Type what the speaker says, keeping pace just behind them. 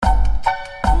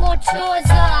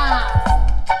mocciosa,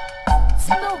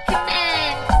 Smoke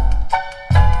Man.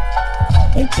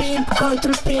 Il pimp contro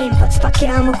il pimp,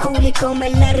 spacchiamo culi come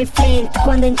Larry Flint.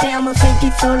 Quando entriamo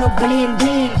senti solo blim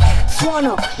blim.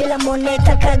 Suono della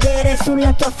moneta cadere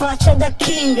sulla tua faccia da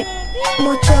king.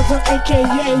 Moccioso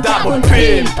a.k.a. Double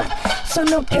Pimp.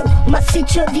 Sono più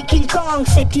massiccio di King Kong.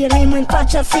 Se ti remo in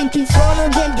faccia senti il suono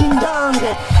del ding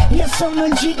dong. Io sono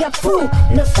il gigafu,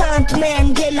 lo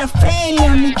stuntman della fregna.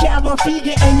 Mi chiamo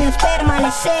fighe e il mio sperma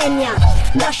le segna.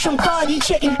 Lascio un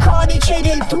codice, il codice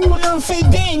del tu non sei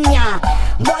degna.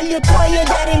 Voglio toie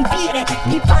da riempire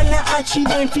di panna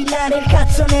acida. Infilare il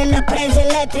cazzo nella presa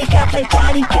elettrica per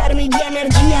caricarmi di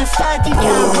energia statica.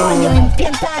 Voglio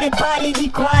impiantare pali di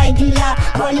qua e di là.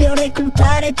 Voglio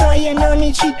reclutare toie non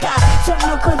in città.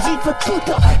 Sono così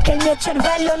fottuto che il mio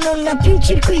cervello non ha più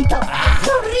circuito.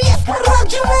 Non riesco a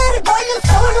ragionare, voglio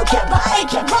solo chiavare,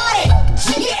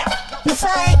 yeah. Lo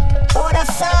sai, ora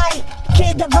sai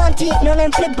che davanti non è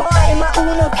un playboy ma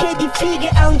uno che di fighe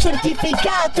ha un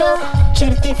certificato.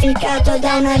 Certificato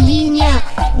da una linea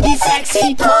di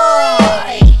sexy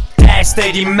toy.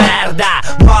 Teste di merda,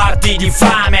 morti di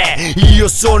fame. Io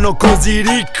sono così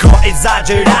ricco,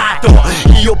 esagerato.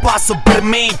 Io posso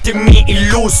permettermi il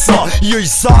lusso. Io i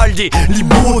soldi li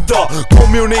butto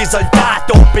come un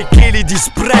esaltato, perché li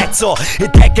disprezzo. E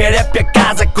te che rappi a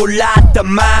casa con latta,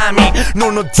 mami,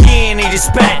 non ottieni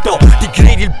rispetto. Ti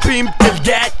credi il pimp del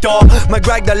ghetto, ma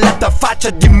guarda la tua faccia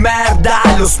di merda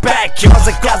allo specchio.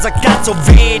 Cosa cazzo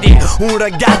vedi? Un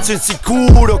ragazzo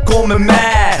insicuro come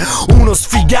me, uno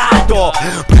sfigato.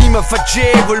 Prima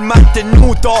facevo il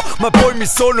mantenuto, ma poi mi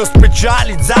sono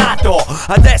specializzato.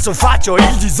 Adesso faccio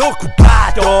il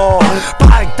disoccupato.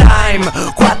 Part time,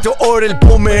 4 ore il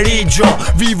pomeriggio.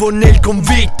 Vivo nel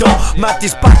convitto, ma ti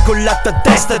spacco la tua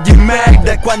testa di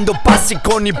merda quando passi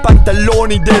con i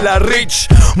pantaloni della Rich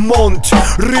Mont.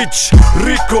 Rich,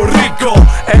 ricco,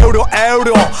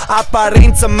 euro,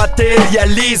 apparenza,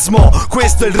 materialismo.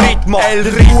 Questo è il ritmo, è il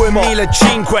ritmo.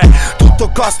 2005, tutto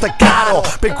costa caro.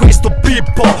 Per questo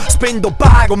pippo spendo,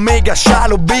 pago, mega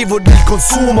scialo. Bevo del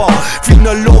consumo fino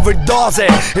all'overdose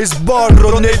e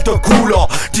sborro nel tuo culo.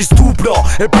 Ti stupro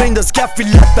e prendo a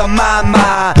schiaffi la tua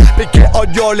mamma, perché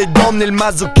odio le donne e il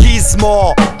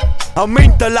masochismo.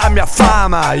 Aumenta la mia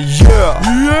fama, yeah,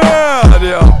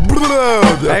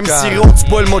 MC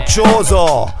Rozpo il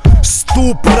moccioso.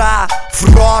 Stupra,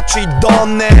 froci,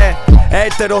 donne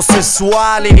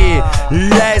eterosessuali,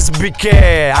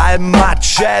 lesbiche al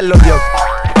macello di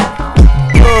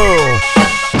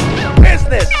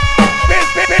business.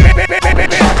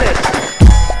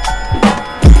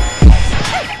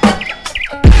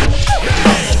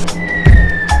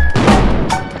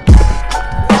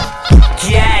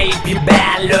 Chi è il più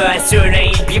bello? Sono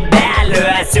il più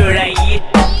bello, sono io.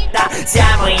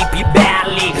 Siamo i più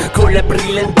belli, con la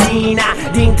brillantina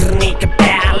dentro nei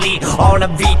capelli. Ho una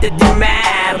vita di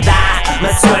merda, ma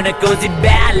sono così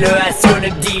bello. Sono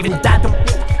diventato,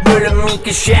 non l'ho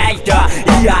mica scelto.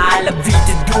 Io la vita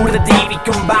è dura, devi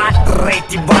combattere.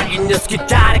 Ti vogliono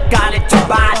schiacciare con le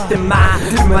ciabatte, ma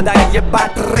dai a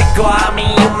battere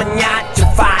come un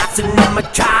magnaccio. Faccio una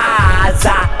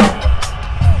casa.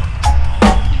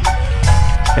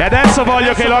 E adesso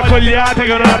voglio che lo accogliate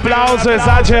con un applauso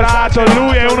esagerato.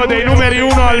 Lui è uno dei numeri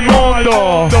 1 al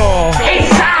mondo. E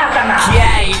Satana! Chi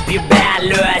è il più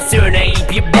bello? Sono il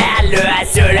più bello,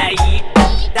 sono io.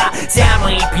 Siamo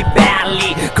i più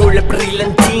belli, con la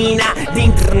brillantina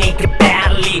dentro nei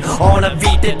capelli. Ho una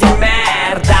vita di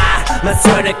merda, ma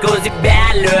sono così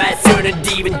bello. Sono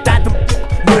diventato,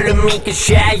 non l'ho mica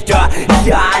scelto.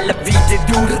 Io la vita è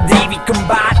dura, devi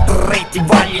combattere. Ti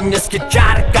vogliono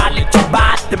schiacciare con le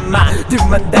ciabatte, ma tu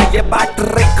mandai a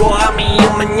battere come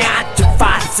un magnaccio.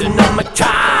 Faccio una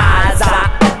casa.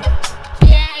 Chi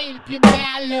è il più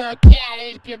bello? Chi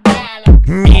è il più bello?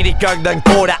 Mi ricordo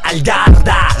ancora al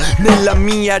Garda, nella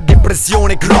mia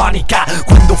depressione cronica,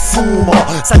 quando fumo,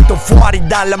 salto fuori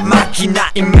dalla macchina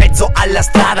in mezzo alla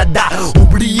strada da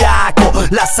ubriaco.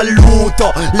 La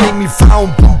saluto, lei mi fa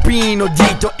un pompino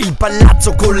dietro il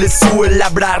palazzo con le sue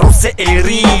labbra rosse e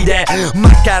ride, ma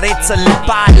carezza le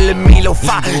palle, me lo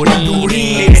fa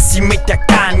indurire. Si mette a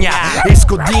cagna e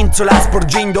scodinzola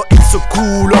sporgendo il suo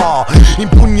culo.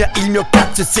 Impugna il mio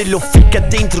cazzo e se lo ficca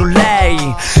dentro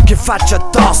lei. Che faccia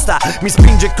tosta, mi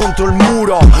spinge contro il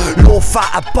muro, lo fa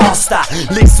apposta.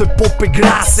 Le sue poppe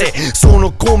grasse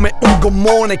sono come un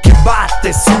gommone che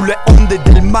batte sulle onde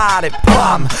del mare.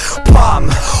 Pam, pam,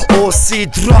 oh sì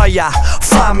troia,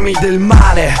 fammi del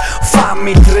male,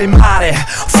 fammi tremare,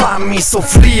 fammi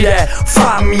soffrire,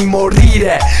 fammi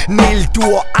morire nel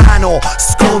tuo ano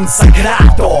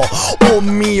sconsacrato. Oh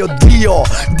mio Dio,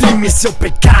 dimmi se ho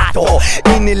peccato,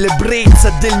 e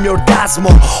nell'ebbrezza del mio orgasmo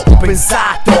ho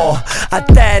pensato a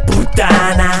te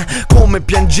puttana, come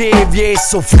piangevi e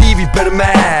soffrivi per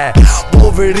me.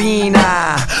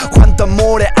 Poverina, quanto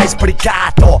amore hai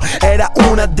sprecato, era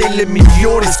una delle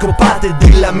migliori scopate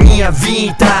della mia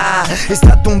vita. È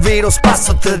stato un vero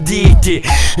spasso tra diti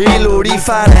e lo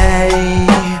rifarei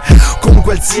con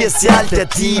qualsiasi altra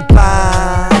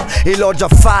tipa, e l'ho già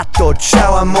fatto,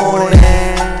 ciao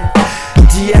amore,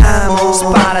 ti amo.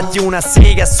 Sparati una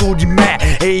sega su di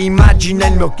me e immagina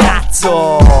il mio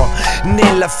cazzo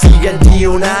nella figa di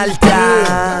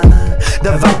un'altra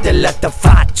davanti alla tua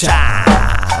faccia.